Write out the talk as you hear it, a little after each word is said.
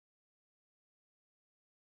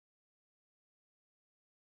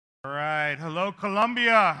All right, hello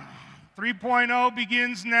Colombia. 3.0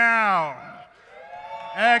 begins now.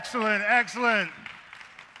 Excellent, excellent.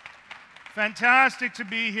 Fantastic to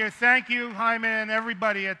be here. Thank you, Jaime, and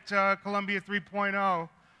everybody at Colombia 3.0.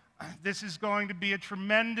 This is going to be a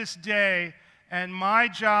tremendous day, and my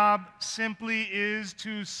job simply is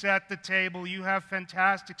to set the table. You have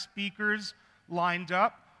fantastic speakers lined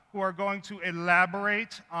up who are going to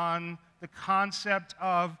elaborate on the concept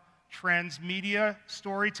of transmedia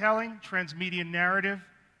storytelling, transmedia narrative,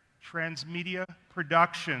 transmedia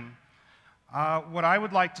production. What I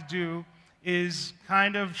would like to do is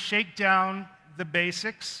kind of shake down the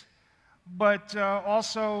basics, but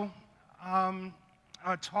also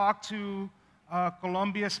talk to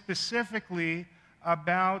Colombia specifically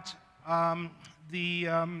about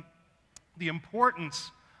the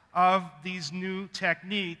importance of these new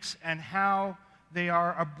techniques and how they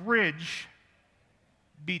are a bridge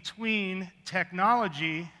between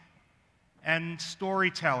technology and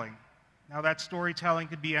storytelling. Now, that storytelling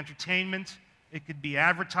could be entertainment, it could be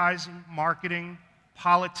advertising, marketing,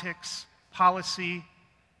 politics, policy,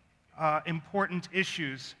 important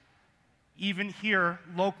issues, even here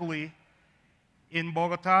locally in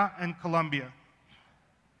Bogota and Colombia.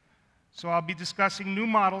 So I'll be discussing new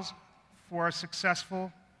models for a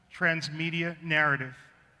successful transmedia narrative.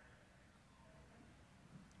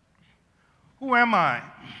 Who am I?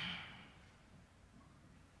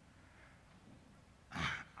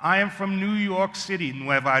 I am from New York City,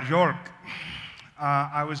 Nueva York.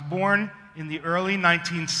 I was born in the early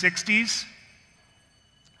 1960s,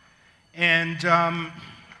 and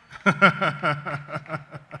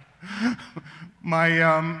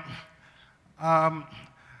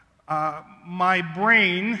my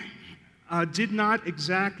brain did not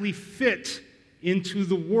exactly fit into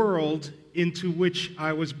the world into which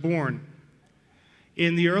I was born.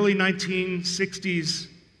 In the early 1960s,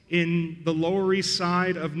 in the Lower East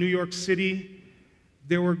Side of New York City,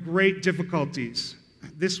 there were great difficulties.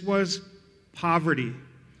 This was poverty.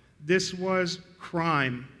 This was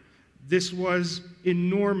crime. This was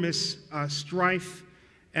enormous strife.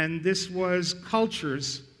 And this was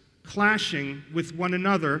cultures clashing with one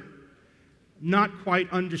another, not quite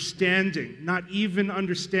understanding, not even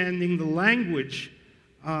understanding the language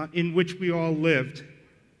in which we all lived.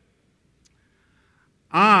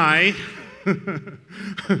 I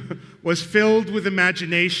was filled with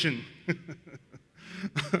imagination.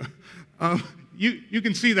 You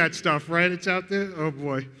can see that stuff, right? It's out there? Oh,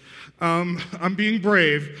 boy. I'm being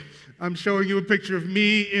brave. I'm showing you a picture of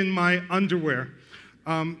me in my underwear.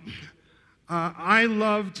 I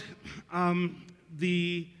loved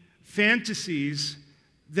the fantasies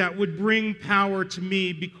that would bring power to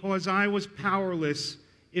me because I was powerless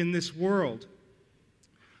in this world.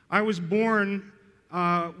 I was born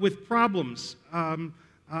with problems.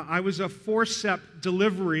 I was a forceps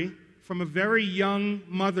delivery from a very young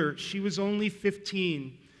mother. She was only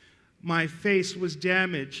 15. My face was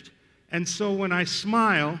damaged. And so when I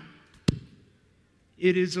smile,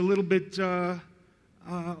 it is a little bit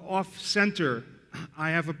off-center.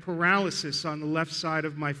 I have a paralysis on the left side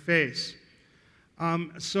of my face.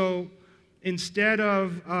 So instead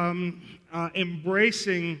of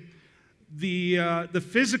embracing the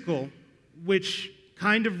physical, which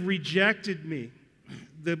kind of rejected me,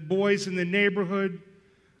 the boys in the neighborhood,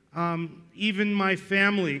 even my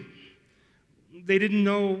family, they didn't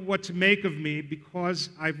know what to make of me because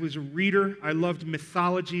I was a reader. I loved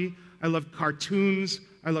mythology. I loved cartoons.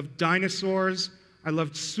 I loved dinosaurs. I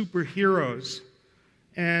loved superheroes.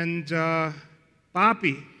 And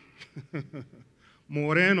Papi,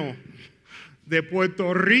 Moreno, de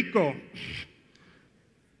Puerto Rico,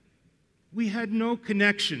 we had no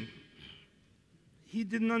connection. He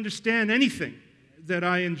didn't understand anything that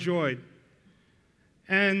I enjoyed.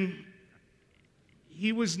 And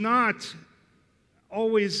he was not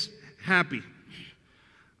always happy.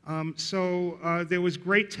 So there was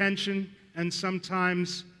great tension and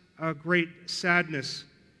sometimes great sadness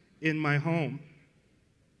in my home.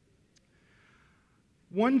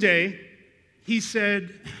 One day, he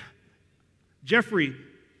said, "Jeffrey,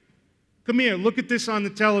 come here, look at this on the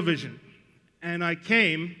television." And I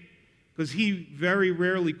came, because he very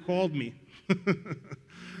rarely called me.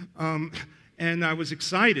 And I was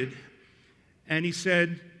excited. And he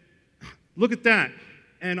said, "Look at that."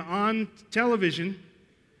 And on television,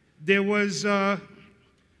 there was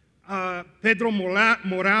Pedro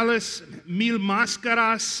Morales, Mil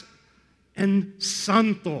Máscaras, and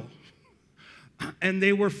Santo. And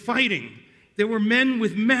they were fighting. There were men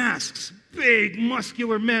with masks, big,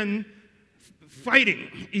 muscular men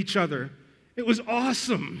fighting each other. It was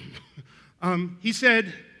awesome. He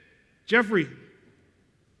said, "Jeffrey,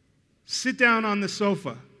 sit down on the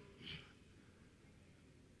sofa.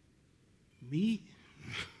 Me?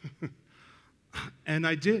 And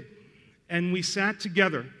I did. And we sat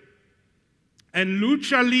together. And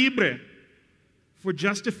Lucha Libre, for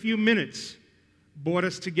just a few minutes, brought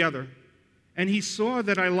us together. And he saw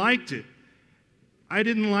that I liked it. I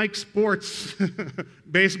didn't like sports.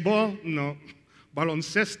 Baseball? No.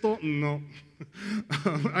 Baloncesto? No.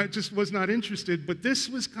 I just was not interested. But this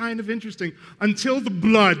was kind of interesting until the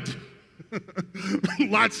blood.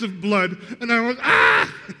 Lots of blood. And I was,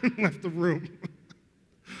 left the room.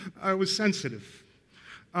 I was sensitive.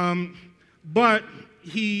 But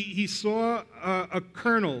he saw a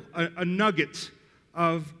kernel, a nugget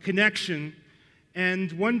of connection,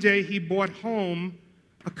 and one day he brought home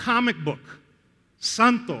a comic book,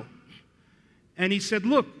 Santo, and he said,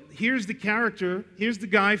 look, here's the character, here's the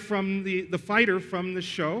guy from the fighter from the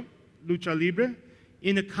show, Lucha Libre,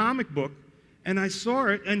 in a comic book, and I saw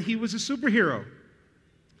it, and he was a superhero.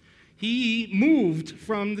 He moved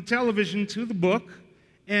from the television to the book,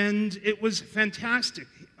 and it was fantastic.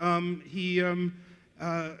 He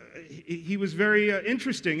was very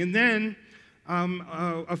interesting. And then,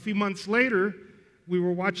 a few months later, we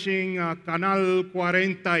were watching Canal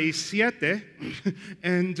 47,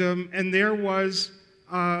 and there was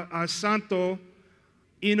Santo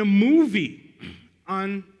in a movie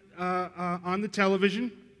on the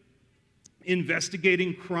television,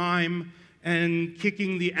 investigating crime and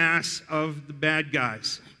kicking the ass of the bad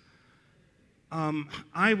guys.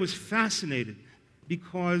 I was fascinated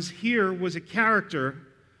because here was a character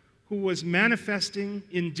who was manifesting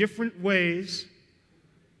in different ways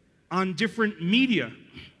on different media,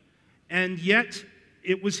 and yet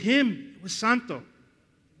it was him, it was Santo.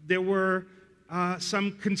 There were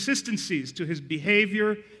some consistencies to his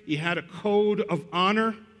behavior. He had a code of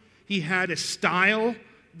honor. He had a style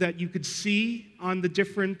that you could see on the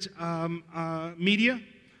different media,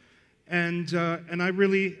 and I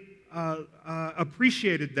really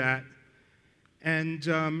appreciated that and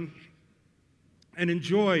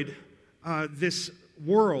enjoyed this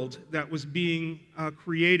world that was being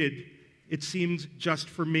created, it seemed, just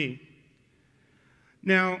for me.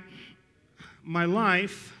 Now, my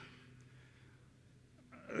life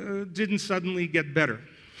didn't suddenly get better.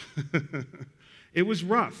 It was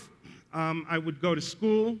rough. I would go to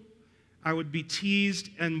school. I would be teased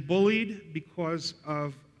and bullied because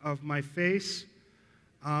of my face.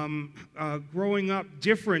 Growing up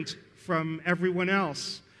different from everyone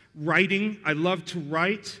else. Writing, I loved to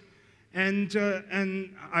write, and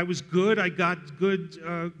I was good. I got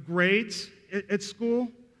good grades at school,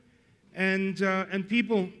 and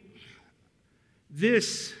people,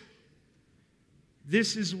 this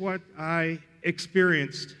is what I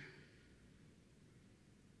experienced.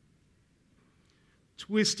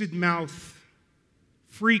 Twisted mouth,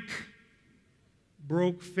 freak,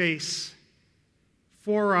 broke face,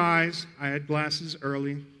 4 eyes, I had glasses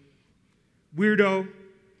early, weirdo,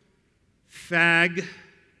 fag,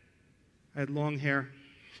 I had long hair,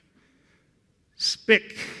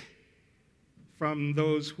 spick from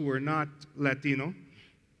those who were not Latino,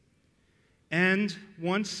 and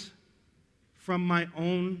once from my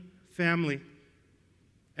own family,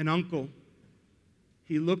 an uncle.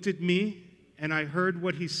 He looked at me, and I heard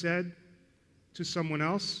what he said to someone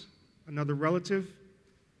else, another relative,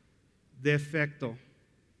 defecto.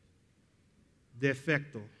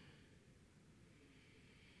 Defecto.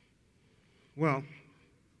 Well,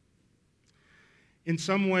 in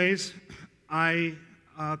some ways, I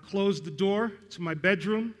closed the door to my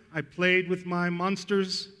bedroom. I played with my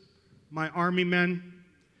monsters, my army men.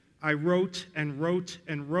 I wrote and wrote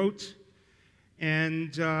and wrote,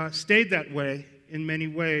 and stayed that way in many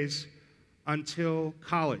ways until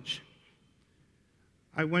college.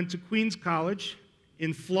 I went to Queens College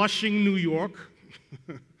in Flushing, New York,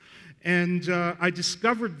 and I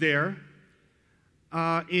discovered there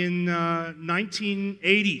in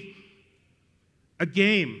 1980 a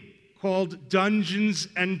game called Dungeons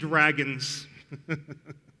and Dragons.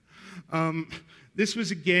 This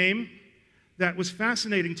was a game that was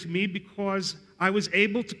fascinating to me because I was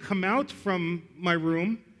able to come out from my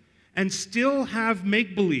room and still have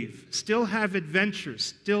make-believe, still have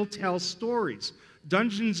adventures, still tell stories.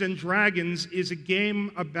 Dungeons and Dragons is a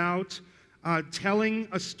game about telling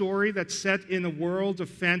a story that's set in a world of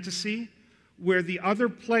fantasy where the other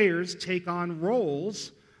players take on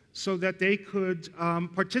roles so that they could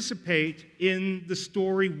participate in the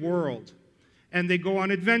story world. And they go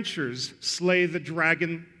on adventures, slay the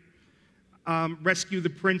dragon, rescue the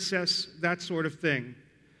princess, that sort of thing.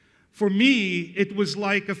 For me, it was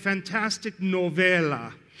like a fantastic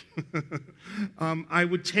novela. I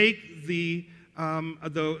would take the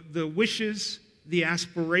the wishes, the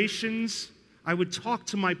aspirations. I would talk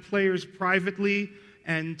to my players privately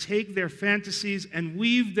and take their fantasies and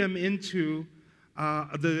weave them into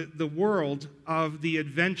the world of the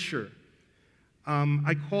adventure.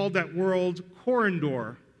 I called that world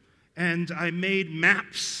Corridor, and I made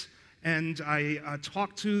maps, and I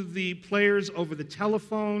talked to the players over the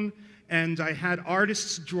telephone, and I had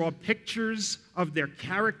artists draw pictures of their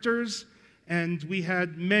characters, and we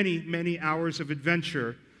had many, many hours of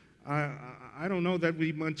adventure. I don't know that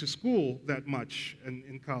we went to school that much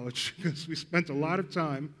in college, because we spent a lot of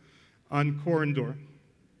time on Corridor.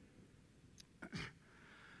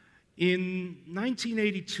 In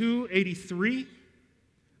 1982-83,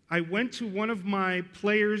 I went to one of my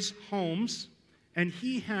players' homes, and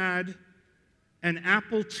he had an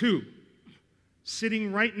Apple II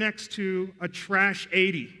sitting right next to a Trash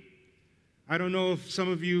 80. I don't know if some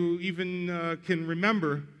of you even can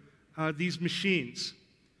remember these machines.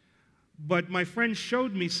 But my friend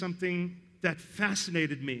showed me something that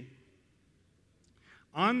fascinated me.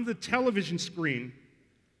 On the television screen,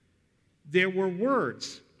 there were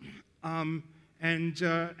words. And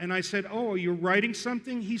I said, "Oh, you're writing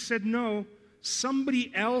something?" He said, "No,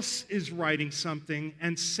 somebody else is writing something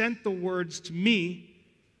and sent the words to me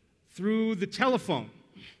through the telephone."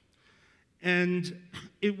 And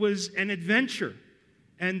it was an adventure.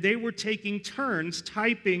 And they were taking turns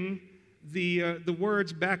typing the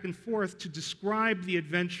words back and forth to describe the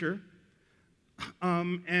adventure.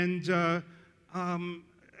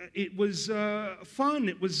 It was fun.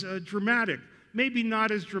 It was dramatic. Maybe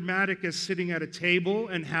not as dramatic as sitting at a table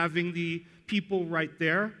and having the people right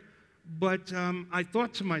there, but I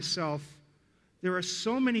thought to myself, there are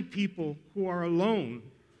so many people who are alone,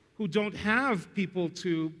 who don't have people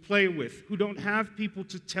to play with, who don't have people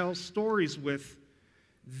to tell stories with.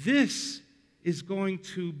 This is going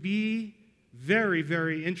to be very,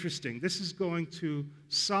 very interesting. This is going to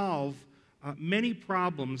solve many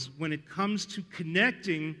problems when it comes to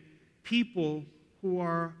connecting people who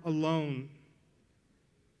are alone.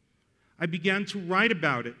 I began to write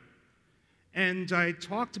about it, and I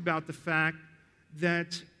talked about the fact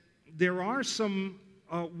that there are some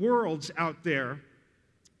worlds out there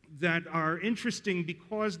that are interesting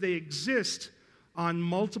because they exist on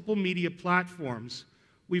multiple media platforms.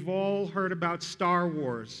 We've all heard about Star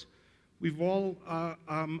Wars. We've all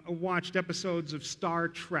watched episodes of Star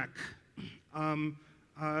Trek.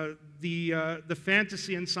 The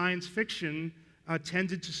fantasy and science fiction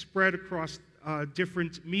tended to spread across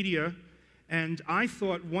different media. And I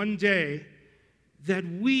thought one day that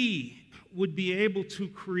we would be able to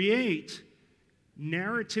create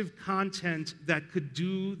narrative content that could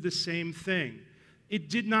do the same thing. It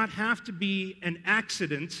did not have to be an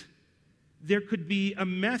accident. There could be a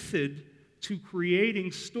method to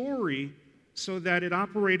creating story so that it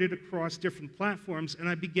operated across different platforms. And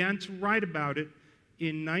I began to write about it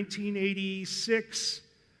in 1986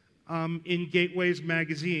 in Gateways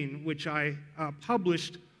magazine, which I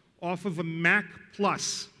published off of a Mac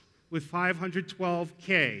Plus with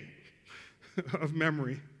 512K of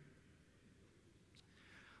memory.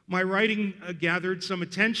 My writing gathered some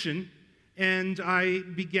attention, and I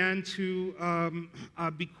began to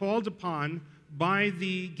be called upon by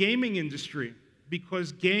the gaming industry,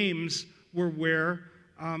 because games were where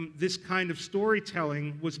this kind of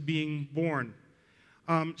storytelling was being born.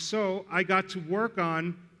 So I got to work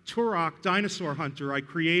on Turok Dinosaur Hunter. I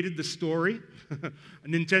created the story, a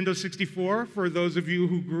Nintendo 64 for those of you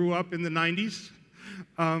who grew up in the 90s.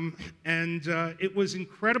 It was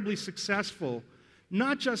incredibly successful,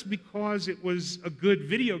 not just because it was a good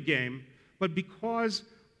video game, but because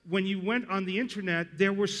when you went on the internet,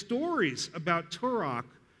 there were stories about Turok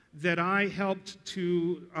that I helped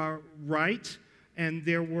to write, and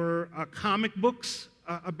there were comic books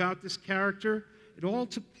about this character. It all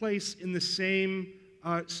took place in the same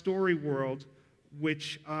story world,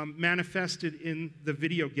 which manifested in the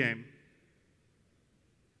video game.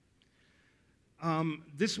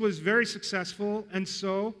 This was very successful, and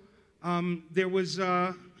so there was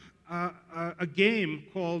a game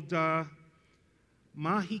called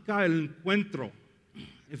Mágica el Encuentro,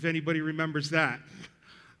 if anybody remembers that.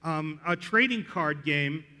 A trading card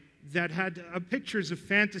game that had pictures of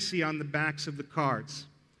fantasy on the backs of the cards.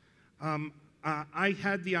 I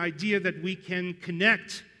had the idea that we can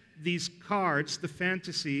connect these cards, the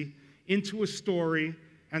fantasy, into a story,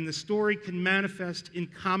 and the story can manifest in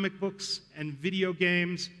comic books and video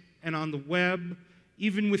games and on the web,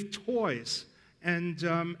 even with toys. And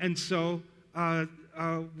so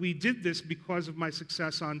we did this because of my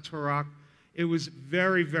success on Turok. It was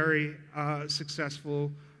very, very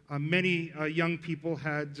successful. many young people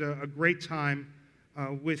had a great time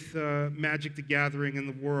with Magic the Gathering in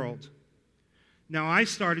the world. Now, I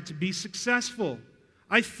started to be successful.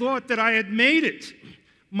 I thought that I had made it.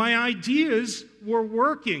 My ideas were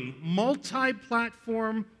working,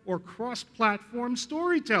 multi-platform or cross-platform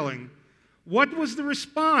storytelling. What was the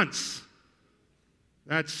response?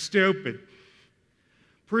 That's stupid,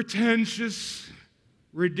 pretentious,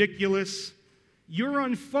 ridiculous. You're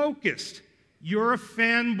unfocused. You're a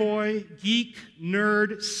fanboy, geek,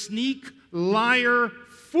 nerd, sneak, liar,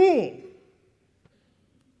 fool.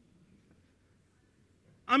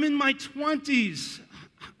 I'm in my 20s.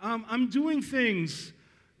 I'm doing things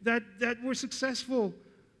that were successful.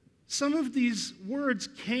 Some of these words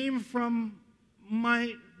came from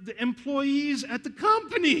the employees at the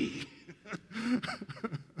company.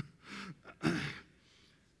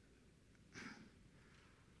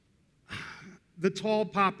 The tall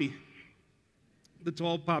poppy. The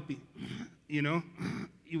tall poppy. You know,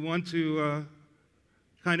 you want to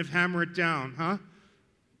kind of hammer it down, huh?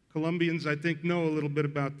 Colombians, I think, know a little bit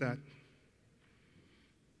about that.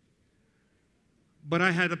 But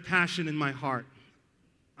I had a passion in my heart.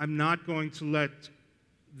 I'm not going to let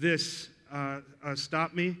this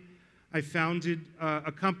stop me. I founded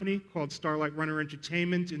a company called Starlight Runner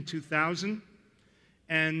Entertainment in 2000,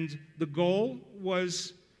 and the goal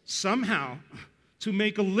was somehow to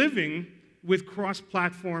make a living with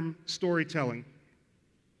cross-platform storytelling.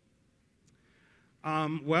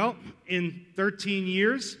 Well, in 13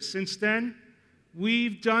 years since then,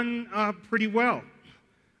 we've done pretty well.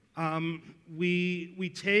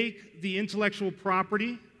 We take the intellectual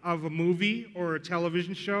property of a movie or a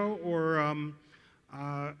television show or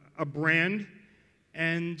a brand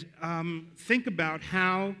and think about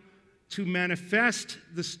how to manifest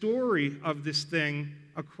the story of this thing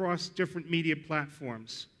across different media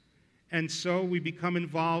platforms. And so we become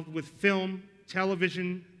involved with film,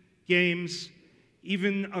 television, games,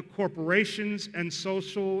 even corporations and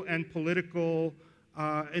social and political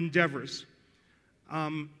endeavors.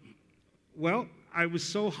 Well, I was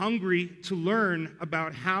so hungry to learn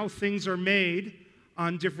about how things are made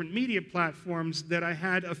on different media platforms that I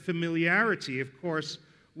had a familiarity, of course,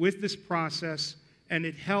 with this process, and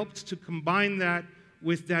it helped to combine that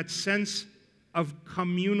with that sense of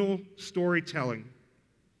communal storytelling.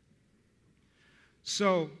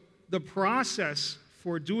 So the process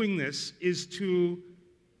for doing this is to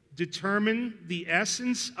determine the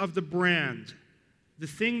essence of the brand, the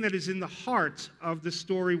thing that is in the heart of the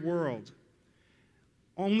story world.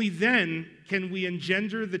 Only then can we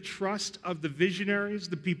engender the trust of the visionaries,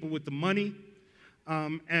 the people with the money,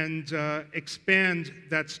 and expand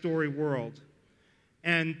that story world.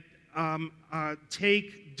 And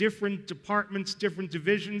take different departments, different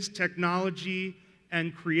divisions, technology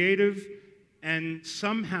and creative, and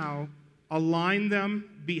somehow align them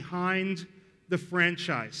behind the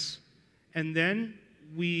franchise. And then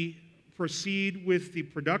we proceed with the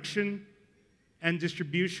production and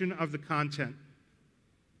distribution of the content.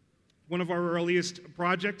 One of our earliest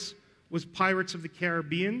projects was Pirates of the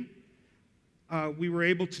Caribbean. We were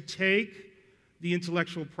able to take the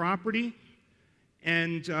intellectual property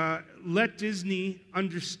and let Disney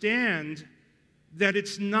understand that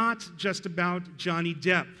it's not just about Johnny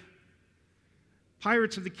Depp.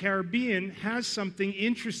 Pirates of the Caribbean has something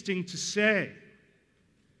interesting to say.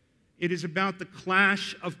 It is about the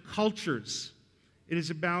clash of cultures. It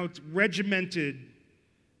is about regimented,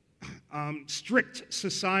 strict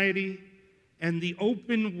society and the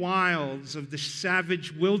open wilds of the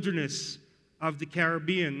savage wilderness of the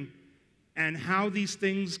Caribbean, and how these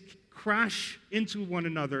things crash into one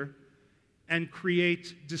another and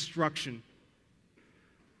create destruction.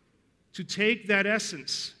 To take that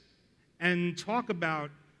essence and talk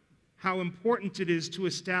about how important it is to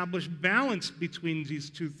establish balance between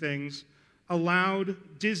these two things allowed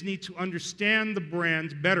Disney to understand the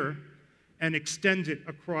brand better and extend it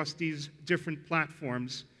across these different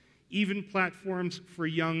platforms, even platforms for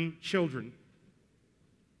young children.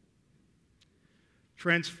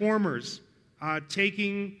 Transformers,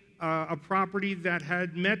 taking a property that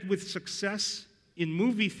had met with success in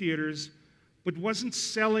movie theaters but wasn't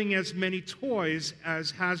selling as many toys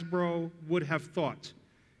as Hasbro would have thought.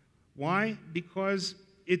 Why? Because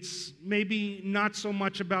it's maybe not so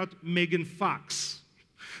much about Megan Fox.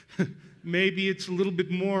 Maybe it's a little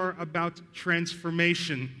bit more about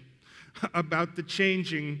transformation, about the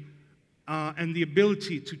changing and the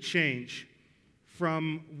ability to change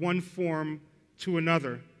from one form to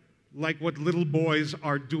another, like what little boys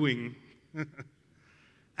are doing.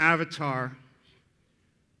 Avatar.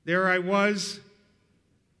 There I was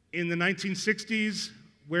in the 1960s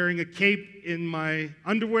wearing a cape in my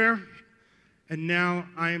underwear, and now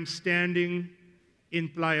I am standing in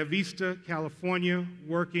Playa Vista, California,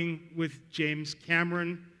 working with James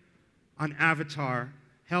Cameron on Avatar,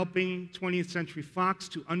 helping 20th Century Fox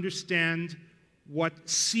to understand what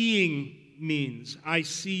seeing means. I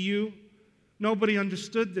see you. Nobody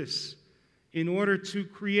understood this. In order to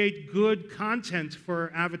create good content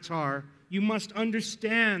for Avatar, you must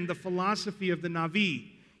understand the philosophy of the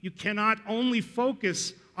Na'vi. You cannot only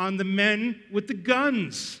focus on the men with the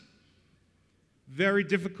guns. Very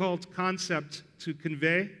difficult concept to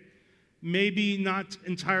convey. Maybe not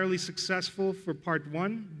entirely successful for part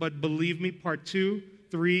 1, but believe me, part 2,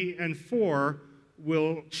 3, and 4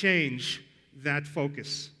 will change that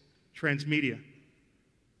focus. Transmedia.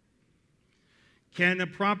 Can a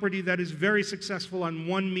property that is very successful on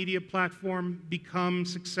one media platform become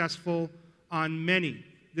successful on many?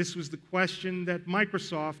 This was the question that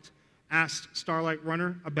Microsoft asked Starlight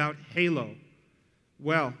Runner about Halo.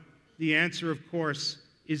 Well, the answer, of course,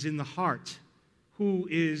 is in the heart. Who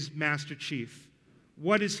is Master Chief?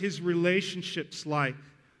 What is his relationships like?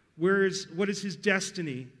 What is his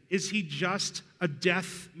destiny? Is he just a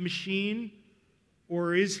death machine?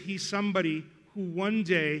 Or is he somebody who one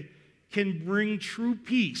day can bring true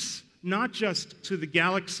peace, not just to the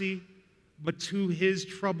galaxy, but to his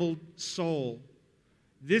troubled soul?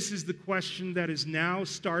 This is the question that is now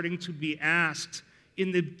starting to be asked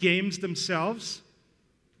in the games themselves.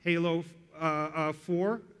 Halo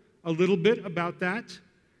 4, a little bit about that.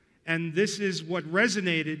 And this is what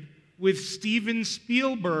resonated with Steven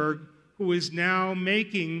Spielberg, who is now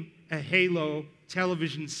making a Halo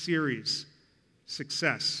television series.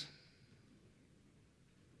 Success.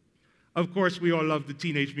 Of course, we all love the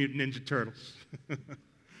Teenage Mutant Ninja Turtles.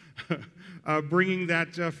 Bringing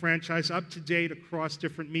that franchise up to date across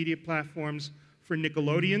different media platforms for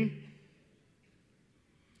Nickelodeon.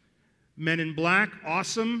 Men in Black,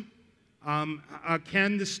 awesome.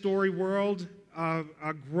 Can the story world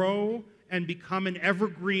grow and become an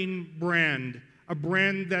evergreen brand, a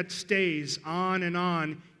brand that stays on and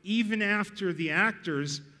on even after the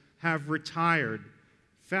actors have retired?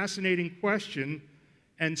 Fascinating question.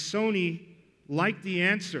 And Sony liked the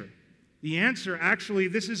answer. The answer, actually,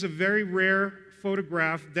 this is a very rare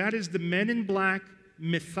photograph. That is the Men in Black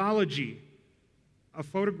mythology, a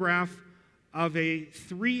photograph of a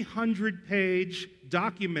 300-page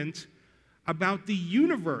document about the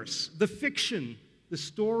universe, the fiction, the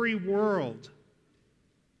story world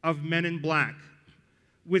of Men in Black.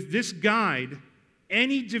 With this guide,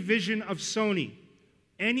 any division of Sony,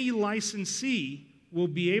 any licensee will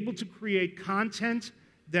be able to create content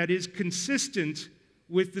that is consistent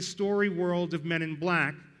with the story world of Men in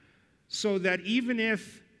Black, so that even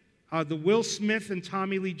if the Will Smith and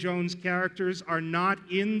Tommy Lee Jones characters are not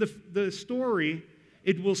in the story,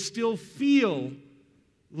 it will still feel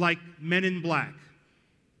like Men in Black.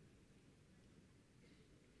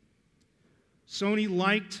 Sony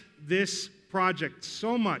liked this project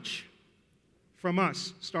so much from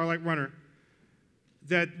us, Starlight Runner,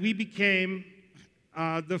 that we became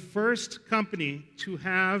the first company to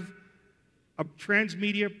have a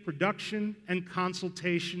transmedia production and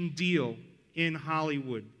consultation deal in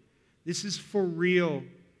Hollywood. This is for real,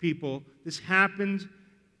 people. This happened.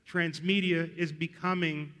 Transmedia is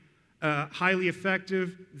becoming highly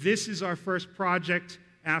effective. This is our first project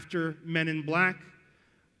after Men in Black,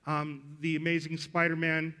 the Amazing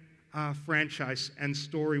Spider-Man franchise and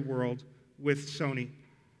story world with Sony.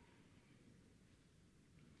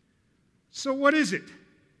 So what is it?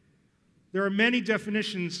 There are many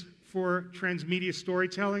definitions for transmedia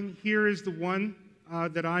storytelling. Here is the one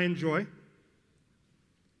that I enjoy.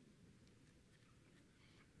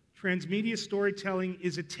 Transmedia storytelling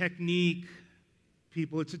is a technique,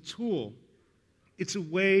 people. It's a tool. It's a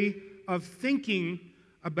way of thinking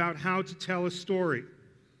about how to tell a story.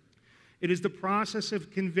 It is the process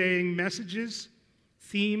of conveying messages,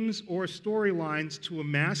 themes, or storylines to a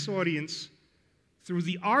mass audience through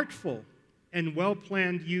the artful and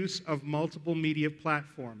well-planned use of multiple media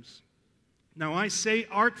platforms. Now, I say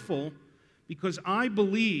artful because I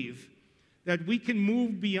believe that we can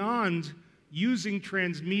move beyond using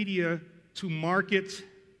transmedia to market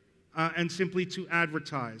and simply to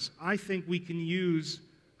advertise. I think we can use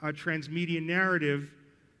a transmedia narrative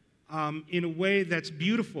in a way that's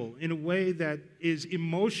beautiful, in a way that is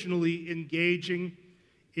emotionally engaging,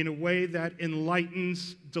 in a way that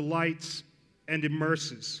enlightens, delights, and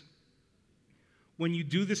immerses. When you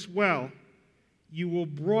do this well, you will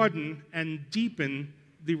broaden and deepen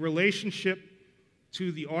the relationship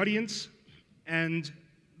to the audience and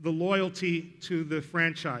the loyalty to the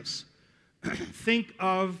franchise. Think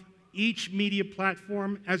of each media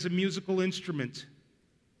platform as a musical instrument.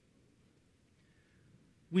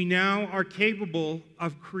 We now are capable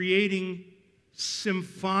of creating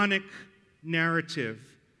symphonic narrative,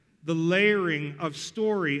 the layering of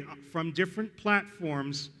story from different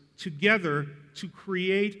platforms together to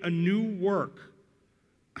create a new work,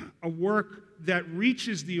 a work that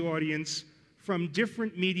reaches the audience from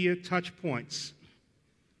different media touch points.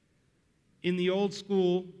 In the old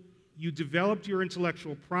school, you developed your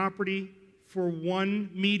intellectual property for one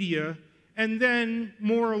media, and then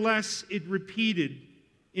more or less it repeated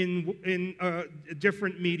in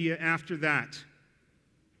different media after that.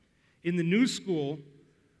 In the new school,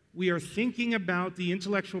 we are thinking about the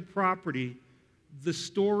intellectual property, the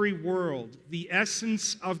story world, the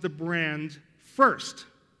essence of the brand first.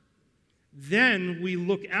 Then we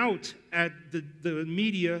look out at the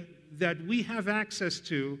media that we have access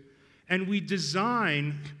to, and we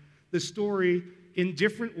design the story in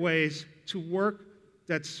different ways to work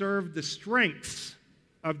that serve the strengths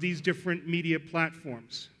of these different media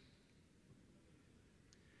platforms.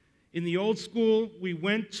 In the old school, we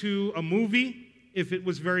went to a movie. If it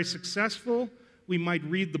was very successful, we might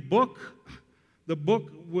read the book. The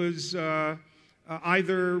book was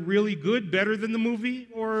either really good, better than the movie,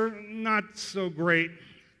 or not so great,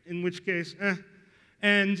 in which case,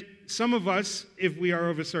 And some of us, if we are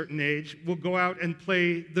of a certain age, will go out and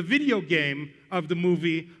play the video game of the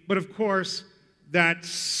movie, but of course, that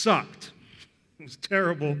sucked. It was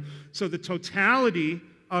terrible. So the totality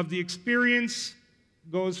of the experience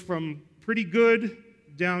goes from pretty good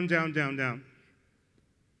down, down, down, down.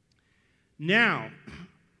 Now,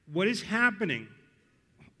 what is happening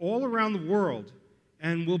all around the world,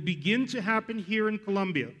 and will begin to happen here in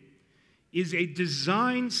Colombia, is a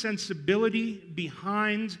design sensibility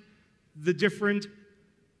behind the different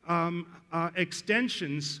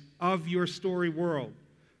extensions of your story world,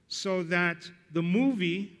 so that the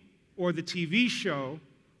movie or the TV show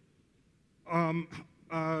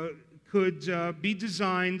could be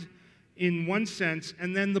designed in one sense,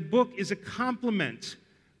 and then the book is a complement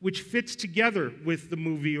which fits together with the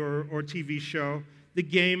movie or TV show, the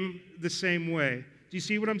game the same way. Do you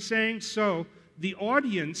see what I'm saying? So the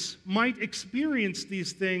audience might experience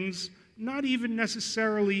these things not even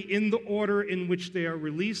necessarily in the order in which they are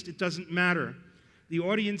released. It doesn't matter. The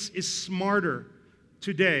audience is smarter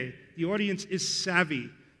today. The audience is savvy.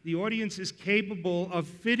 The audience is capable of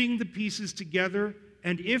fitting the pieces together,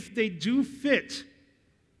 and if they do fit,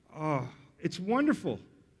 oh, it's wonderful.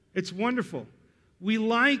 It's wonderful. We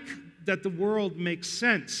like that the world makes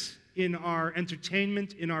sense in our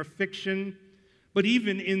entertainment, in our fiction, but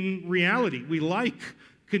even in reality. We like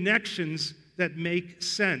connections that make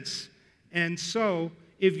sense. And so,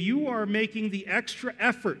 if you are making the extra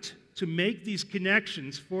effort to make these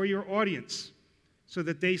connections for your audience so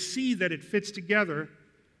that they see that it fits together,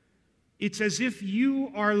 it's as if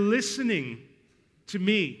you are listening to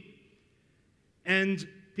me. And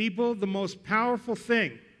people, the most powerful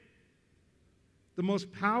thing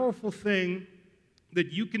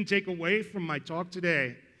that you can take away from my talk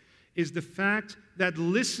today is the fact that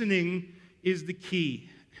listening is the key.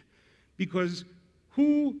 Because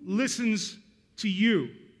who listens to you?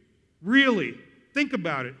 Really? Think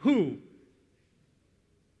about it. Who?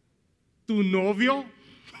 Tu novio?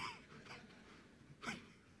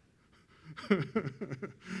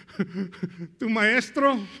 Tu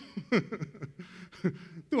maestro?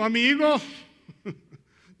 Tu amigo?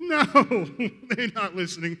 No, they're not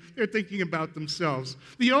listening. They're thinking about themselves.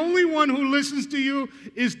 The only one who listens to you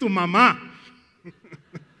is tu mamá.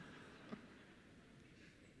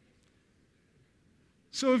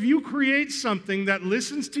 So if you create something that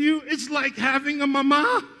listens to you, it's like having a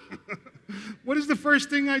mama. What is the first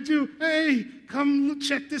thing I do? Hey, come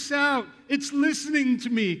check this out. It's listening to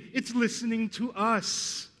me. It's listening to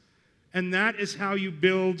us. And that is how you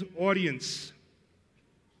build audience.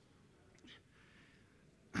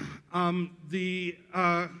 The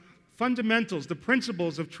fundamentals, the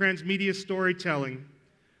principles of transmedia storytelling,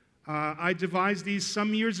 I devised these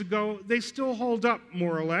some years ago. They still hold up,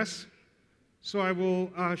 more or less. So I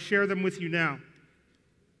will share them with you now.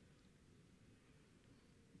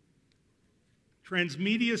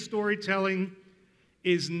 Transmedia storytelling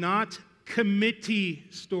is not committee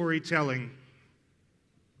storytelling.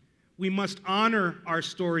 We must honor our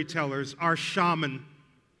storytellers, our shaman,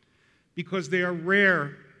 because they are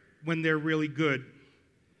rare when they're really good.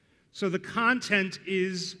 So the content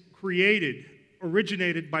is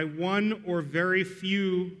originated by one or very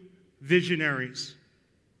few visionaries.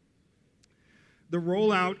 The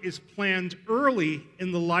rollout is planned early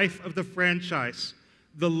in the life of the franchise.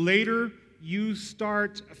 The later you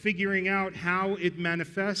start figuring out how it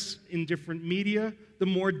manifests in different media, the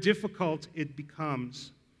more difficult it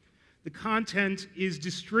becomes. The content is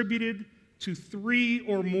distributed to 3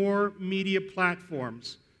 or more media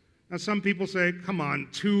platforms. Now, some people say, come on,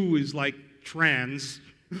 2 is like trans.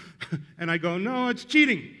 And I go, no, it's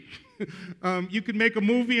cheating. You could make a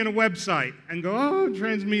movie and a website and go, oh,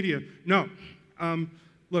 Transmedia. No.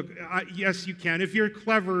 Look, yes, you can. If you're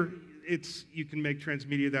clever, you can make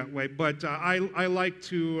Transmedia that way. But I like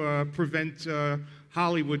to prevent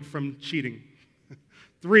Hollywood from cheating.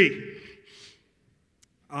 3,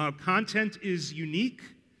 content is unique,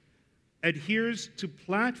 adheres to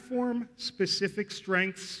platform-specific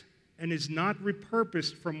strengths, and is not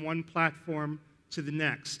repurposed from one platform to the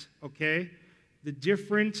next, okay?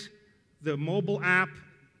 The mobile app,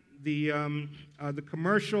 the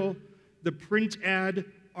commercial, the print ad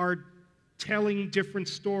are telling different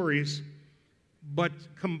stories, but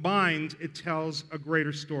combined, it tells a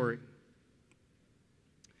greater story.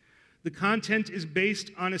 The content is based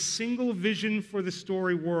on a single vision for the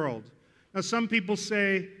story world. Now, some people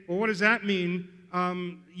say, well, what does that mean?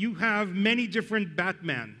 You have many different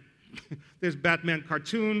Batman. There's Batman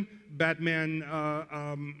cartoon, Batman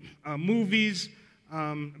movies,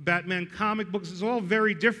 Batman comic books. It's all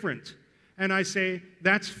very different. And I say,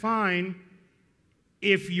 that's fine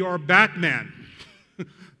if you're Batman.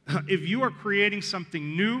 If you are creating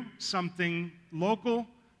something new, something local,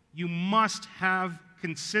 you must have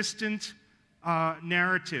consistent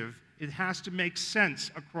narrative. It has to make sense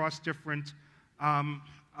across different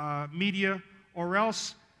media, or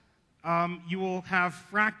else you will have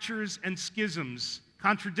fractures and schisms,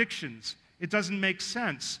 contradictions. It doesn't make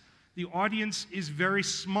sense. The audience is very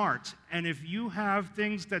smart, and if you have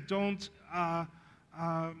things that don't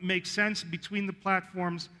make sense between the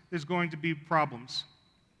platforms, there's going to be problems.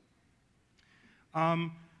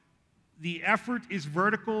 The effort is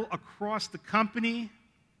vertical across the company,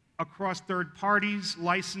 across third parties,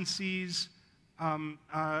 licensees,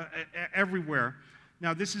 everywhere.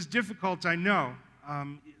 Now, this is difficult, I know.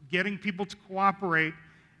 Getting people to cooperate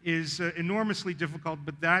is enormously difficult,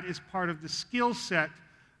 but that is part of the skill set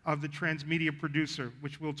of the transmedia producer,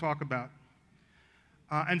 which we'll talk about.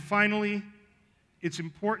 And finally, it's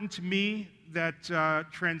important to me that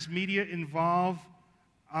transmedia involve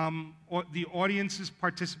the audience's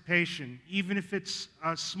participation. Even if it's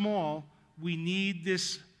small, we need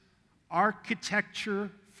this architecture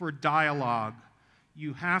for dialogue.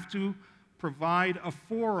 You have to provide a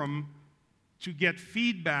forum to get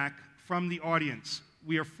feedback from the audience.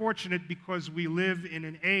 We are fortunate because we live in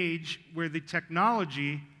an age where the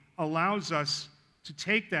technology allows us to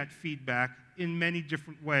take that feedback in many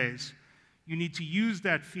different ways. You need to use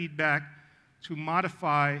that feedback to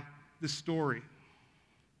modify the story.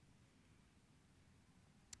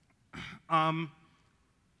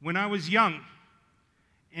 When I was young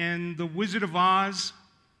and The Wizard of Oz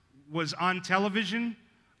was on television,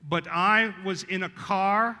 but I was in a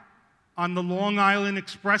car on the Long Island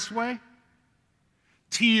Expressway,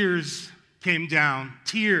 tears came down,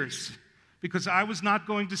 tears, because I was not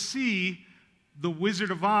going to see The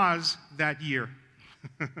Wizard of Oz that year.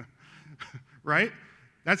 Right?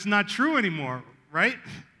 That's not true anymore, right?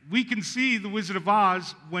 We can see The Wizard of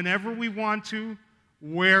Oz whenever we want to,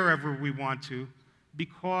 wherever we want to,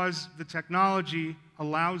 because the technology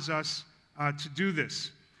allows us to do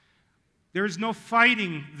this. There is no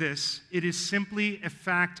fighting this. It is simply a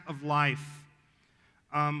fact of life.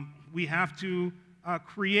 We have to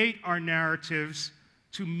create our narratives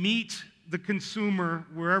to meet the consumer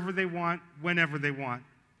wherever they want, whenever they want.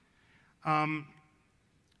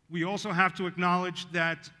 We also have to acknowledge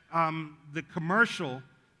that the commercial,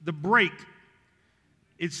 the break,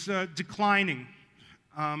 it's declining.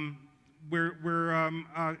 We're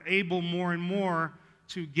able more and more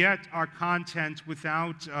to get our content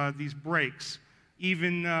without these breaks,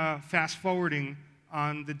 even fast forwarding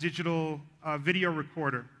on the digital video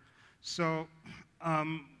recorder. So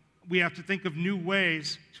we have to think of new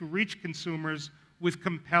ways to reach consumers with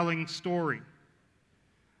compelling story.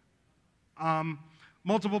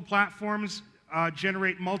 Multiple platforms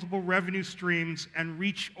generate multiple revenue streams and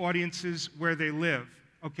reach audiences where they live,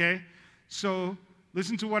 okay? So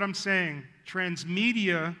listen to what I'm saying.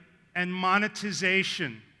 Transmedia and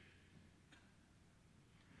monetization.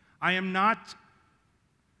 I am not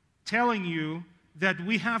telling you that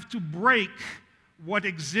we have to break what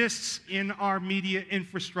exists in our media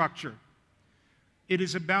infrastructure. It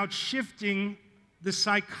is about shifting the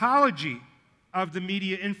psychology of the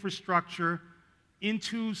media infrastructure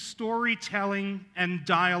into storytelling and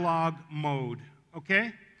dialogue mode,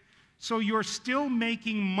 okay? So you're still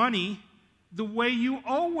making money the way you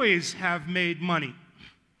always have made money.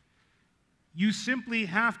 You simply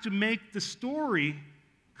have to make the story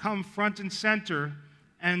come front and center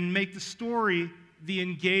and make the story the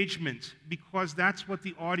engagement, because that's what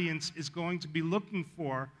the audience is going to be looking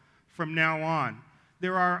for from now on.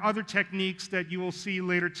 There are other techniques that you will see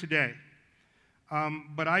later today,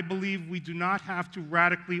 but I believe we do not have to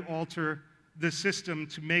radically alter the system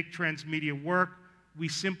to make transmedia work. We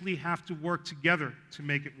simply have to work together to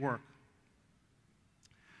make it work.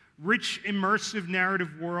 Rich, immersive narrative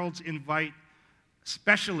worlds invite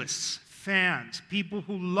specialists, fans, people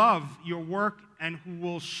who love your work and who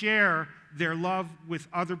will share their love with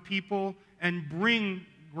other people and bring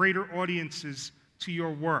greater audiences to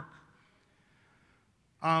your work.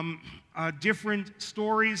 Different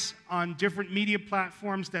stories on different media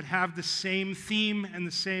platforms that have the same theme and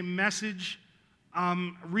the same message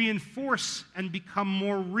reinforce and become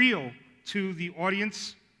more real to the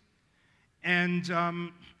audience. And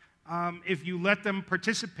if you let them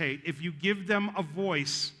participate, if you give them a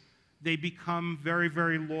voice, they become very,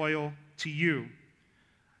 very loyal to you.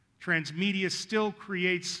 Transmedia still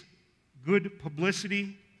creates good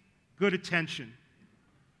publicity, good attention.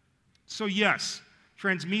 So yes,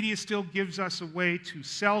 transmedia still gives us a way to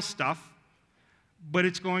sell stuff, but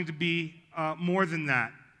it's going to be more than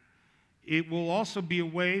that. It will also be a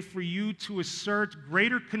way for you to assert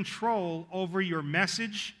greater control over your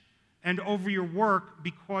message and over your work,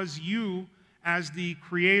 because you, as the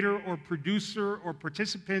creator or producer or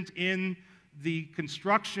participant in the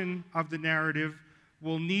construction of the narrative,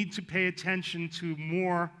 will need to pay attention to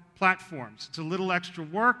more platforms. It's a little extra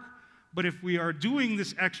work, but if we are doing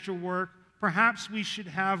this extra work, perhaps we should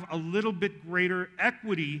have a little bit greater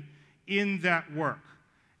equity in that work.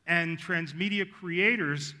 And transmedia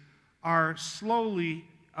creators are slowly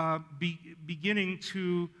beginning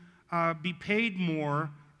to be paid more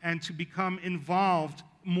and to become involved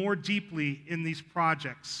more deeply in these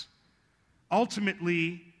projects.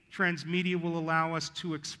 Ultimately, transmedia will allow us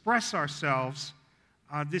to express ourselves.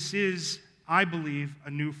 This is, I believe, a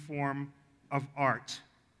new form of art.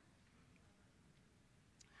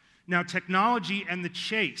 Now, technology and the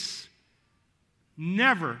chase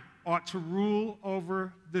never ought to rule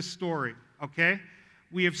over the story, okay?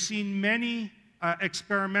 We have seen many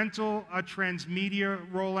experimental transmedia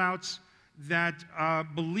rollouts that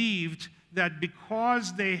believed that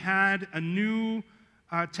because they had a new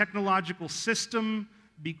technological system,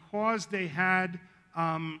 because they had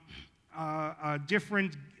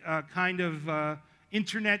different kind of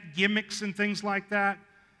internet gimmicks and things like that,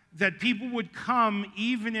 that people would come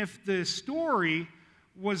even if the story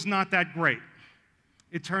was not that great.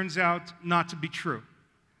 It turns out not to be true.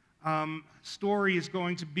 Story is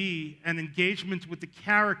going to be an engagement with the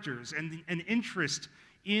characters, and an interest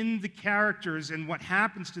in the characters and what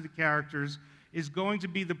happens to the characters is going to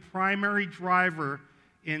be the primary driver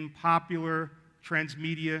in popular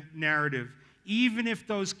transmedia narrative, even if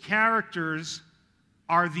those characters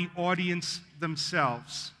are the audience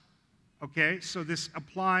themselves. Okay, so this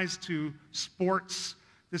applies to sports,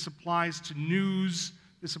 this applies to news,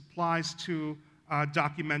 this applies to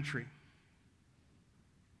documentary.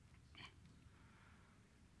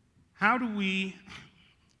 How do we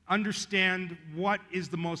understand what is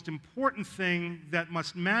the most important thing that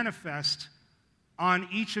must manifest on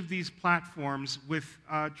each of these platforms with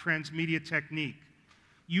transmedia technique?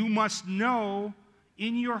 You must know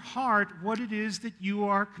in your heart what it is that you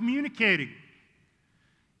are communicating.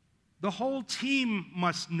 The whole team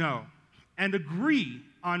must know and agree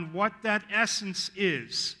on what that essence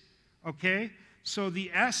is, okay? So the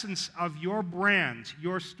essence of your brand,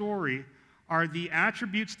 your story, are the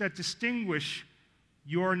attributes that distinguish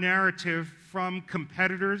your narrative from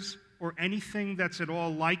competitors or anything that's at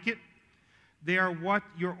all like it. They are what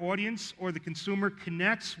your audience or the consumer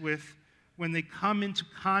connects with when they come into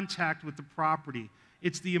contact with the property.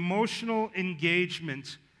 It's the emotional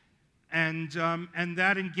engagement, and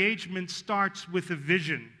that engagement starts with a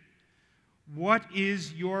vision. What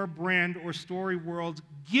is your brand or story world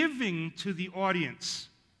giving to the audience?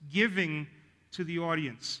 Giving to the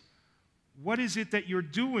audience. What is it that you're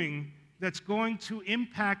doing that's going to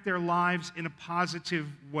impact their lives in a positive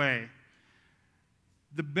way?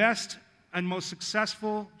 The best and most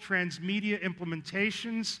successful transmedia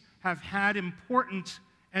implementations have had important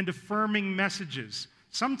and affirming messages.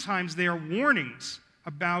 Sometimes they are warnings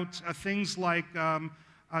about things like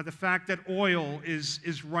the fact that oil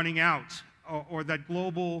is running out, or that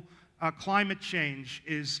global climate change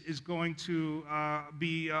is going to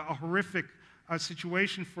be a horrific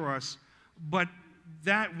situation for us. But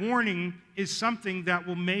that warning is something that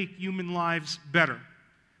will make human lives better.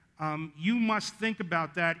 You must think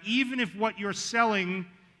about that, even if what you're selling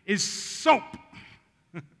is soap.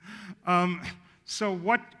 So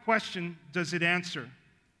what question does it answer?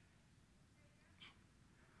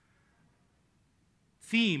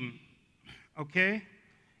 Theme, okay?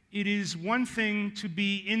 It is one thing to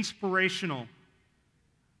be inspirational,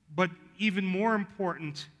 but even more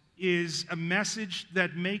important is a message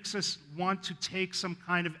that makes us want to take some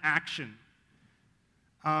kind of action.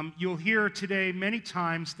 You'll hear today many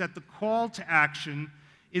times that the call to action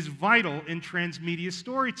is vital in transmedia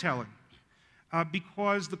storytelling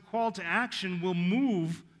because the call to action will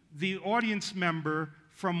move the audience member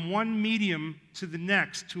from one medium to the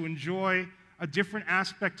next to enjoy a different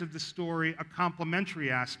aspect of the story, a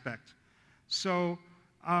complementary aspect. So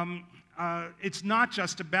it's not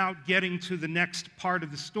just about getting to the next part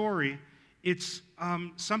of the story. It's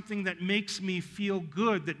something that makes me feel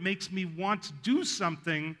good, that makes me want to do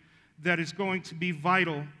something that is going to be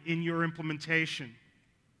vital in your implementation.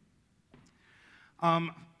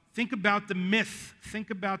 Think about the myth.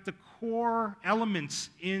 Think about the core elements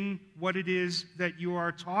in what it is that you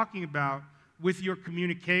are talking about with your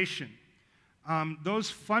communication. Those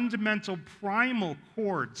fundamental primal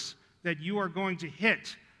chords that you are going to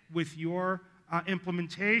hit with your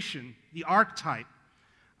implementation, the archetype,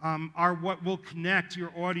 are what will connect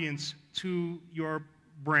your audience to your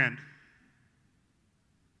brand.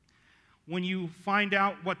 When you find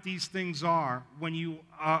out what these things are, when you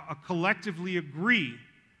collectively agree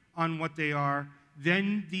on what they are,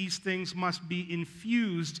 then these things must be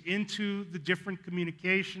infused into the different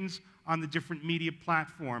communications on the different media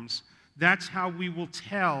platforms. That's how we will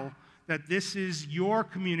tell that this is your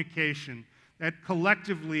communication, that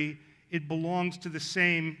collectively it belongs to the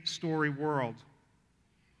same story world.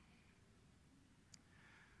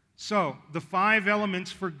 So, the 5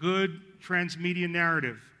 elements for good transmedia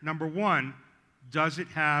narrative. Number 1, does it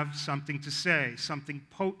have something to say, something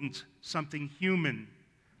potent, something human?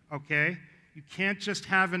 Okay? You can't just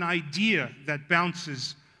have an idea that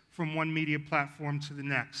bounces from one media platform to the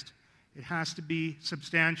next. It has to be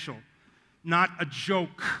substantial, not a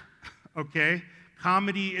joke, okay?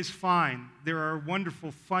 Comedy is fine. There are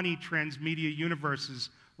wonderful, funny transmedia universes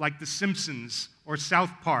like The Simpsons or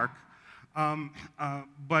South Park,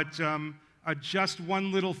 but just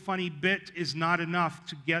one little funny bit is not enough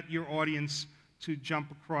to get your audience to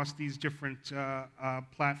jump across these different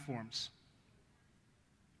platforms.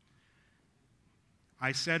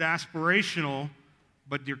 I said aspirational,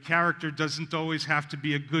 but your character doesn't always have to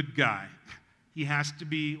be a good guy. He has to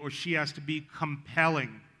be, or she has to be,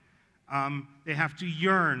 compelling. They have to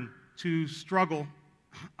yearn, to struggle,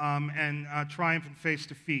 and triumph from face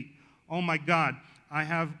to feet. Oh my God, I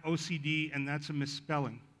have OCD, and that's a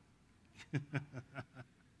misspelling.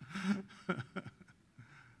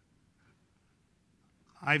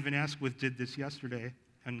 Ivan Asquith did this yesterday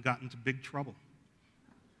and got into big trouble.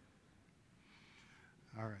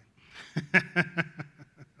 All right.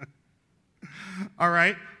 All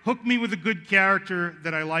right. Hook me with a good character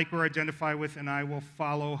that I like or identify with, and I will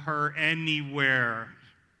follow her anywhere.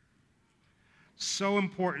 So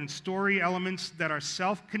important. Story elements that are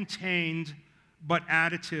self-contained but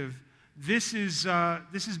additive. This is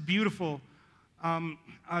beautiful.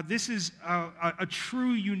 This is a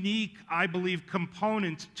true, unique, I believe,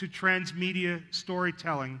 component to transmedia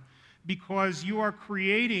storytelling because you are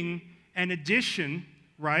creating an addition,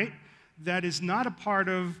 right, that is not a part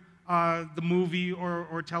of the movie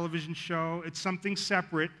or television show. It's something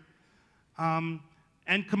separate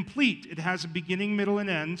and complete. It has a beginning, middle, and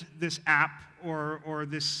end, this app or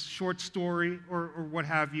this short story or what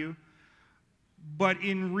have you. But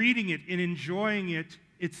in reading it, in enjoying it,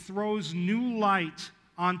 it throws new light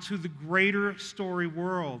onto the greater story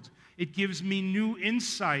world. It gives me new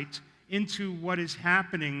insight into what is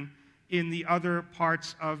happening in the other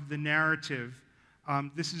parts of the narrative.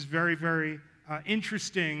 This is very, very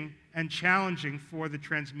interesting and challenging for the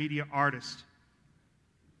transmedia artist.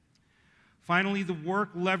 Finally, the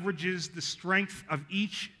work leverages the strength of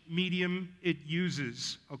each medium it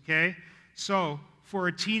uses, okay? So, for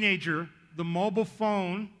a teenager, the mobile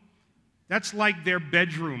phone, that's like their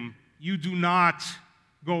bedroom. You do not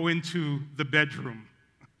go into the bedroom,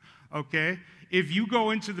 okay? If you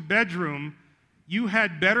go into the bedroom, you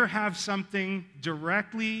had better have something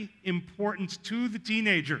directly important to the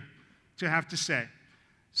teenager to have to say.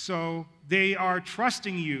 So they are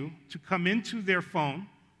trusting you to come into their phone.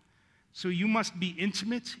 So you must be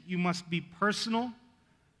intimate, you must be personal,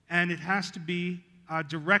 and it has to be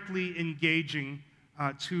directly engaging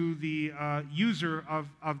to the user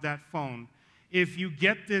of that phone. If you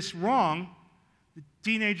get this wrong, the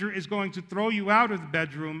teenager is going to throw you out of the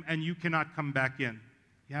bedroom and you cannot come back in.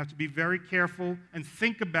 You have to be very careful and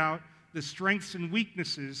think about the strengths and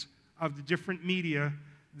weaknesses of the different media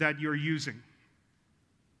that you're using.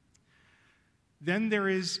 Then there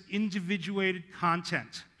is individuated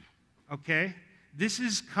content, okay? This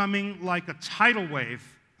is coming like a tidal wave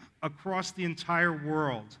across the entire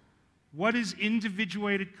world. What is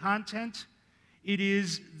individuated content? It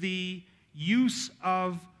is the use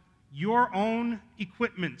of your own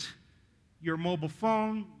equipment, your mobile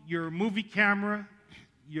phone, your movie camera,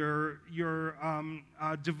 your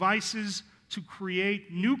devices to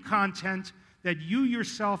create new content that you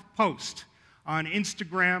yourself post on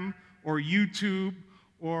Instagram or YouTube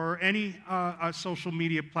or any social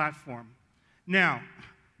media platform. Now,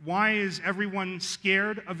 why is everyone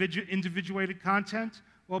scared of individuated content?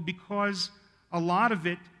 Well, because a lot of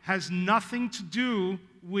it has nothing to do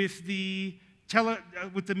with the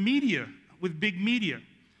media, with big media.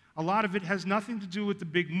 A lot of it has nothing to do with the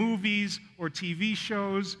big movies or TV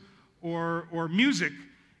shows or music.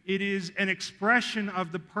 It is an expression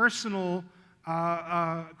of the personal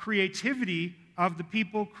creativity of the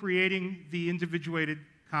people creating the individuated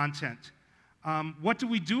content. What do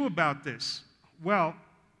we do about this? Well,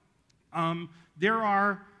 there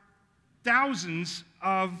are thousands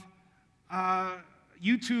of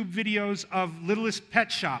YouTube videos of Littlest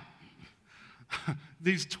Pet Shop.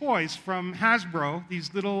 These toys from Hasbro,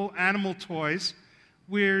 these little animal toys,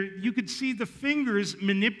 where you could see the fingers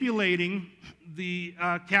manipulating the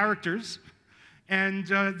characters, and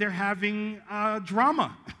they're having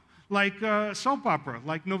drama, like soap opera,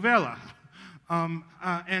 like novella.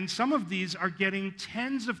 And some of these are getting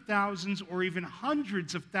tens of thousands or even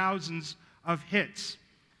hundreds of thousands of hits.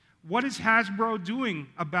 What is Hasbro doing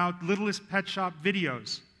about Littlest Pet Shop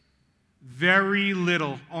videos? Very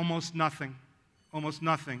little, almost nothing. Almost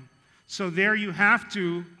nothing. So there you have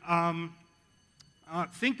to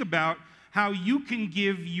think about how you can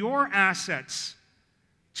give your assets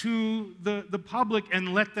to the public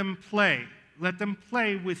and let them play. Let them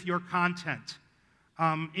play with your content.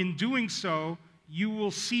 In doing so, you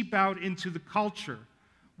will seep out into the culture.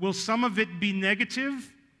 Will some of it be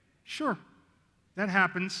negative? Sure, that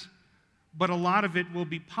happens. But a lot of it will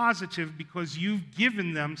be positive because you've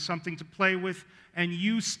given them something to play with, and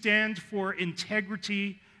you stand for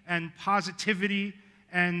integrity and positivity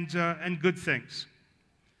and good things.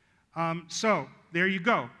 So there you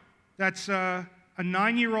go. That's a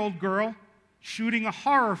 9-year-old girl shooting a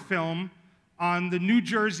horror film on the New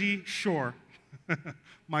Jersey shore,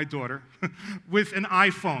 my daughter, with an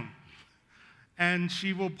iPhone. And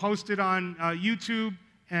she will post it on YouTube,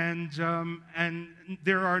 and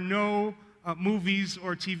there are no movies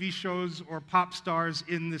or TV shows or pop stars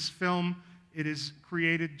in this film. It is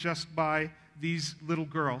created just by these little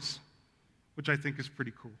girls, which I think is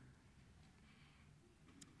pretty cool.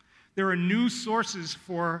 There are new sources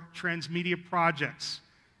for transmedia projects.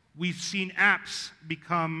 We've seen apps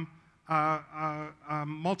become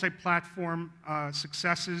multi-platform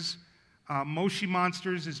successes. Moshi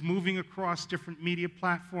Monsters is moving across different media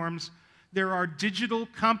platforms. There are digital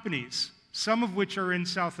companies, some of which are in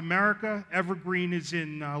South America. Evergreen is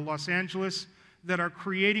in Los Angeles, that are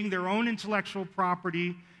creating their own intellectual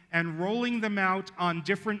property and rolling them out on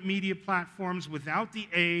different media platforms without the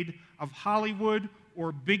aid of Hollywood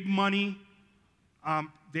or big money.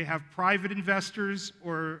 They have private investors,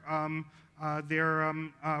 or they're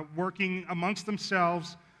working amongst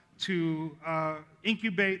themselves to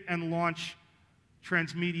incubate and launch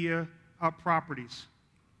transmedia properties.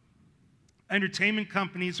 Entertainment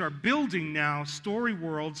companies are building now story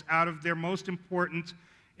worlds out of their most important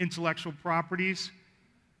intellectual properties.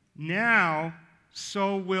 Now,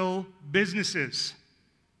 so will businesses,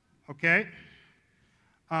 okay?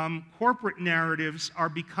 Corporate narratives are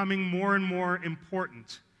becoming more and more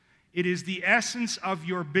important. It is the essence of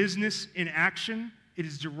your business in action. It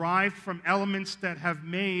is derived from elements that have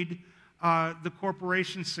made the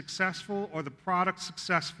corporation successful or the product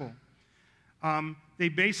successful. They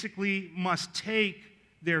basically must take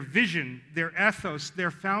their vision, their ethos, their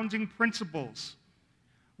founding principles,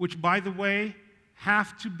 which, by the way,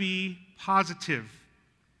 have to be positive,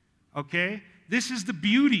 okay? This is the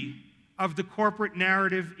beauty of the corporate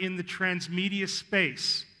narrative in the transmedia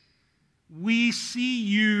space. We see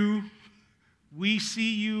you,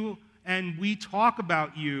 and we talk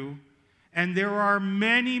about you, and there are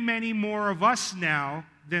many, many more of us now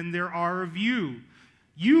than there are of you.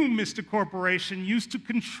 You, Mr. Corporation, used to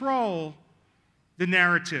control the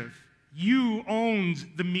narrative. You owned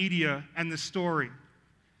the media and the story.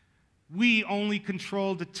 We only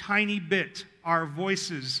controlled a tiny bit, our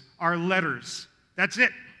voices, our letters. That's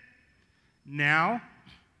it. Now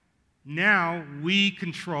we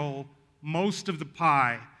control most of the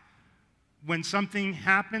pie. When something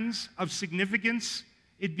happens of significance,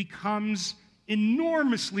 it becomes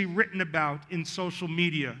enormously written about in social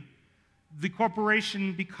media. The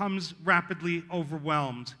corporation becomes rapidly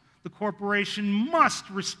overwhelmed. The corporation must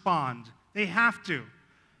respond. They have to.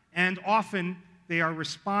 And often they are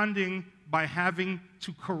responding by having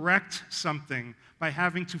to correct something, by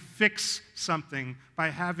having to fix something, by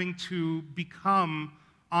having to become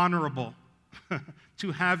honorable,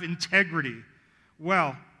 to have integrity.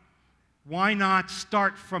 Well, why not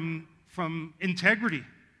start from integrity?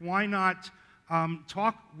 Why not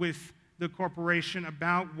talk with the corporation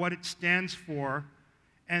about what it stands for,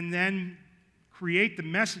 and then create the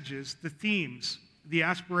messages, the themes, the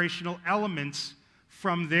aspirational elements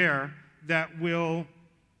from there that will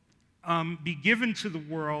be given to the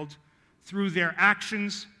world through their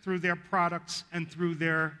actions, through their products, and through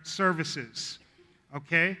their services,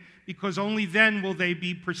 okay? Because only then will they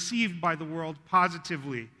be perceived by the world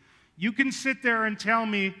positively. You can sit there and tell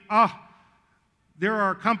me, there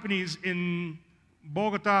are companies in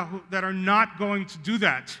Bogota that are not going to do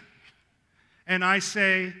that. And I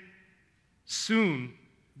say, soon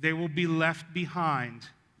they will be left behind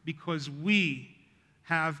because we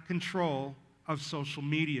have control of social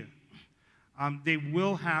media. They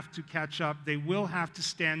will have to catch up. They will have to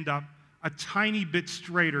stand up a tiny bit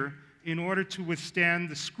straighter in order to withstand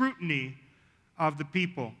the scrutiny of the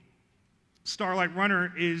people. Starlight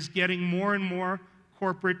Runner is getting more and more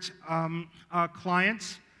corporate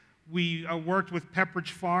clients. We worked with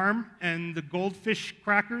Pepperidge Farm and the Goldfish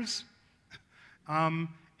crackers,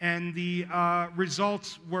 and the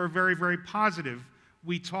results were very, very positive.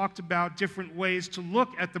 We talked about different ways to look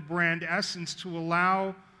at the brand essence to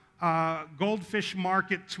allow Goldfish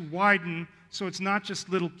market to widen, so it's not just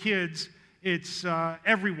little kids, it's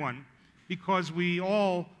everyone, because we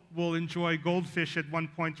all will enjoy goldfish at one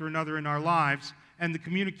point or another in our lives, and the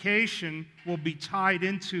communication will be tied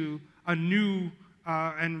into a new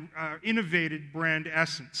and innovated brand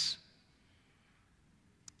essence.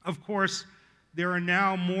 Of course, there are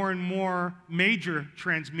now more and more major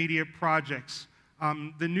transmedia projects.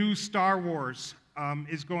 The new Star Wars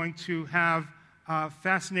is going to have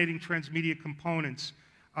fascinating transmedia components.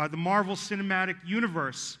 The Marvel Cinematic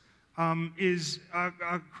Universe is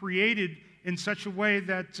created in such a way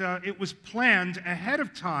that it was planned ahead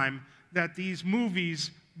of time that these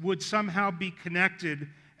movies would somehow be connected,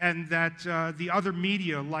 and that the other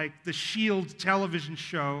media, like the S.H.I.E.L.D. television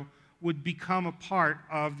show, would become a part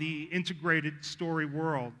of the integrated story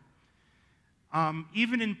world.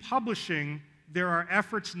 Even in publishing, there are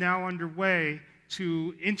efforts now underway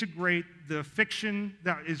to integrate the fiction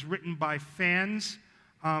that is written by fans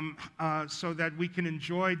so that we can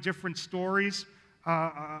enjoy different stories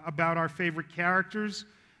about our favorite characters.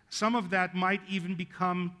 Some of that might even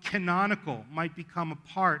become canonical, might become a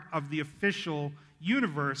part of the official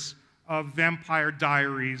universe of Vampire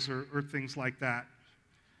Diaries or things like that.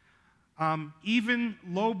 Even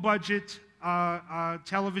low-budget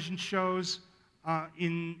television shows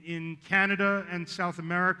in Canada and South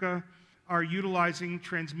America are utilizing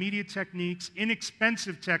transmedia techniques,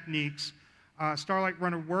 inexpensive techniques. Starlight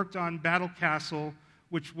Runner worked on Battle Castle,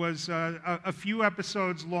 which was a few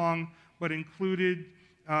episodes long, but included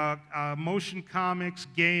motion comics,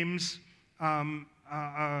 games,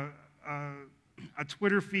 a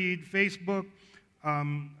Twitter feed, Facebook,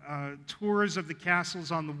 tours of the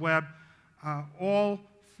castles on the web, all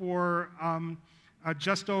for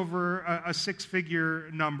just over a six-figure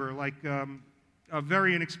number, like a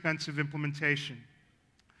very inexpensive implementation.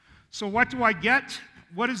 So what do I get?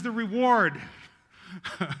 What is the reward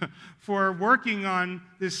for working on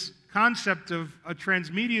this concept of a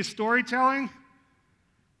transmedia storytelling?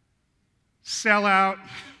 Sellout,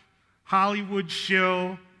 Hollywood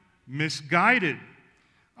shill, misguided.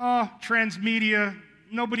 Oh, transmedia,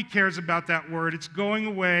 nobody cares about that word. It's going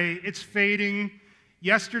away, it's fading.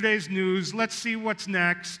 Yesterday's news, let's see what's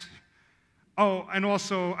next. Oh, and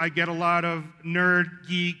also I get a lot of nerd,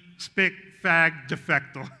 geek, spick, fag,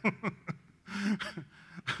 defecto.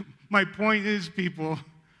 My point is, people,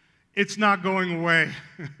 it's not going away.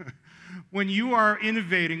 When you are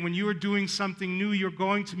innovating, when you are doing something new, you're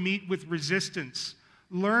going to meet with resistance.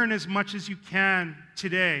 Learn as much as you can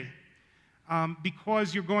today,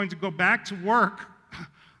 because you're going to go back to work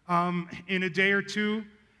in a day or two,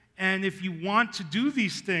 and if you want to do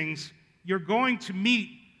these things, you're going to meet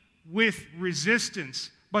with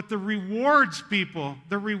resistance. But the rewards, people,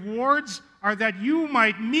 the rewards are that you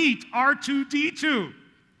might meet R2-D2.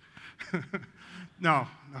 No.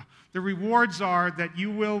 The rewards are that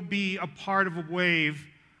you will be a part of a wave,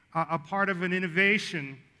 a part of an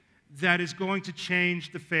innovation that is going to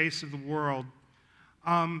change the face of the world.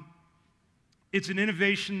 It's an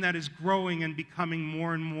innovation that is growing and becoming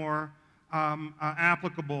more and more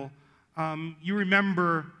applicable. You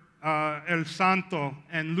remember El Santo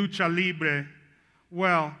and Lucha Libre.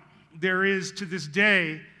 Well, there is to this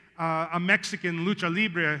day a Mexican Lucha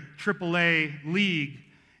Libre AAA league,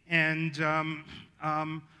 and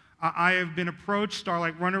I have been approached,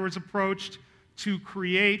 Starlight Runner was approached, to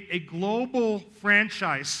create a global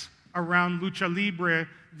franchise around Lucha Libre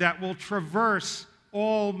that will traverse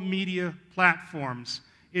all media platforms.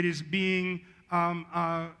 It is being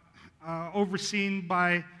overseen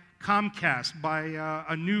by Comcast, by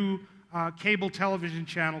a new cable television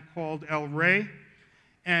channel called El Rey,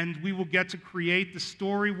 and we will get to create the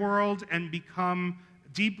story world and become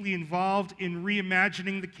deeply involved in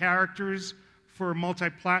reimagining the characters for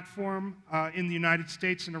multi-platform in the United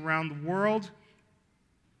States and around the world.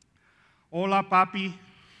 Hola, papi.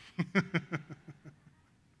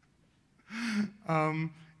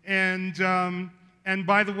 And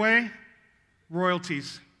by the way,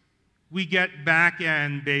 royalties. We get back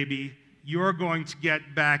end, baby. You're going to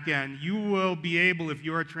get back end. You will be able, if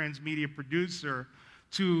you're a transmedia producer,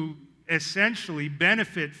 to essentially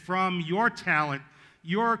benefit from your talent,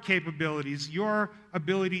 your capabilities, your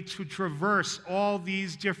ability to traverse all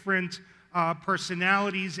these different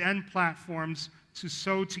personalities and platforms to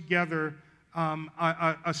sew together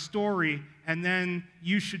a story, and then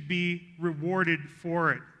you should be rewarded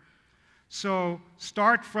for it. So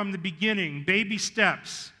start from the beginning, baby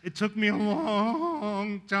steps. It took me a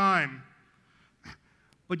long time.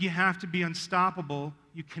 But you have to be unstoppable.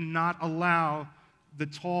 You cannot allow the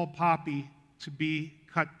tall poppy to be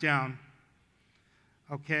cut down.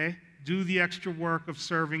 Okay? Do the extra work of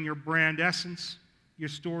serving your brand essence, your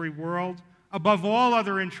story world, above all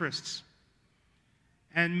other interests.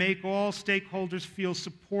 And make all stakeholders feel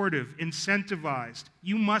supportive, incentivized.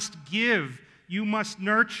 You must give, you must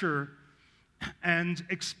nurture, and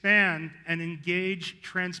expand and engage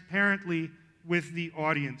transparently with the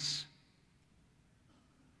audience.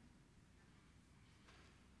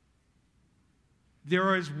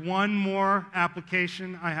 There is one more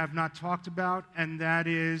application I have not talked about, and that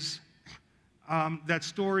is that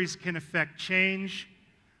stories can affect change.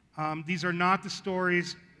 These are not the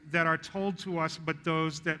stories that are told to us, but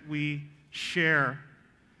those that we share.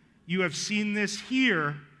 You have seen this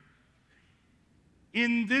here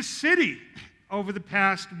in this city over the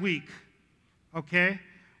past week, okay?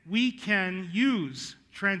 We can use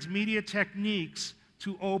transmedia techniques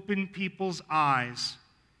to open people's eyes.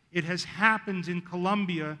 It has happened in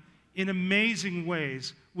Colombia in amazing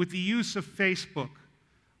ways with the use of Facebook,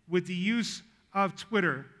 with the use of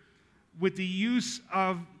Twitter, with the use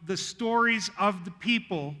of the stories of the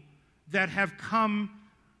people that have come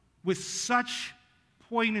with such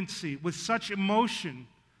poignancy, with such emotion,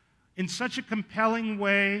 in such a compelling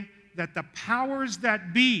way that the powers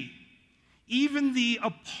that be, even the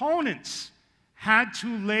opponents, had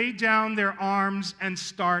to lay down their arms and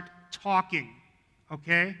start talking,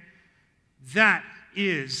 okay? That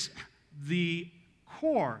is the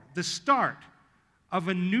core, the start of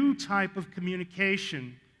a new type of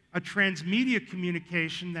communication, a transmedia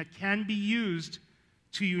communication that can be used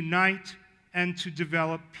to unite and to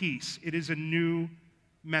develop peace. It is a new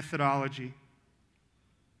methodology.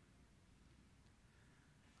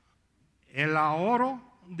 El ahorro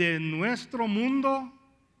de nuestro mundo,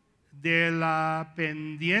 de la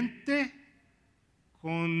pendiente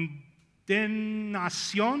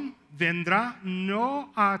condenación, vendrá no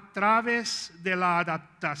a través de la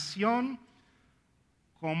adaptación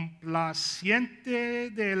complaciente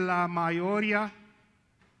de la mayoría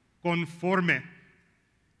conforme,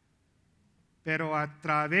 pero a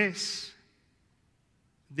través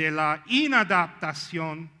de la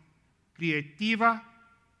inadaptación creativa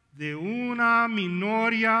de una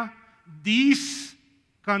minoría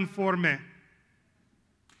disconforme.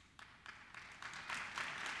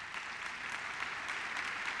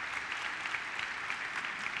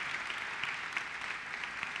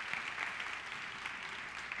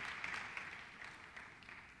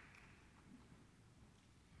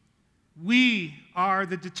 We are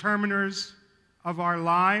the determiners of our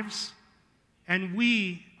lives, and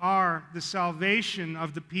we are the salvation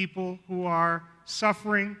of the people who are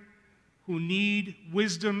suffering, who need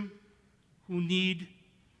wisdom, who need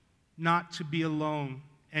not to be alone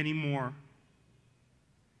anymore.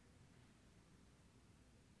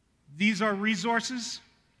 These are resources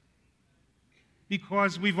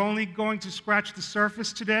because we've only going to scratch the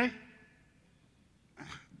surface today.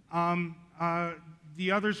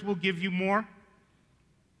 The others will give you more.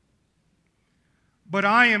 But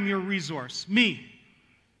I am your resource, me.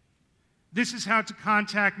 This is how to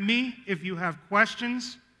contact me if you have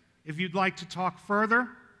questions, if you'd like to talk further,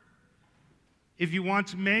 if you want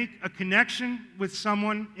to make a connection with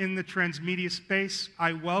someone in the transmedia space.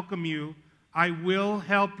 I welcome you. I will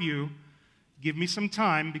help you. Give me some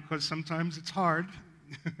time because sometimes it's hard.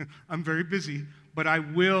 I'm very busy, but I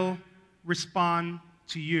will respond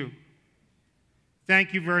to you.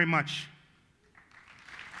 Thank you very much.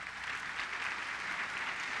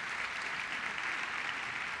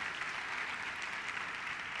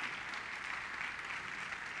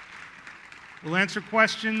 We'll answer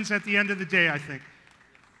questions at the end of the day, I think.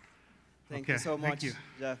 Thank you so much, thank you.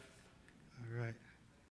 Jeff. All right.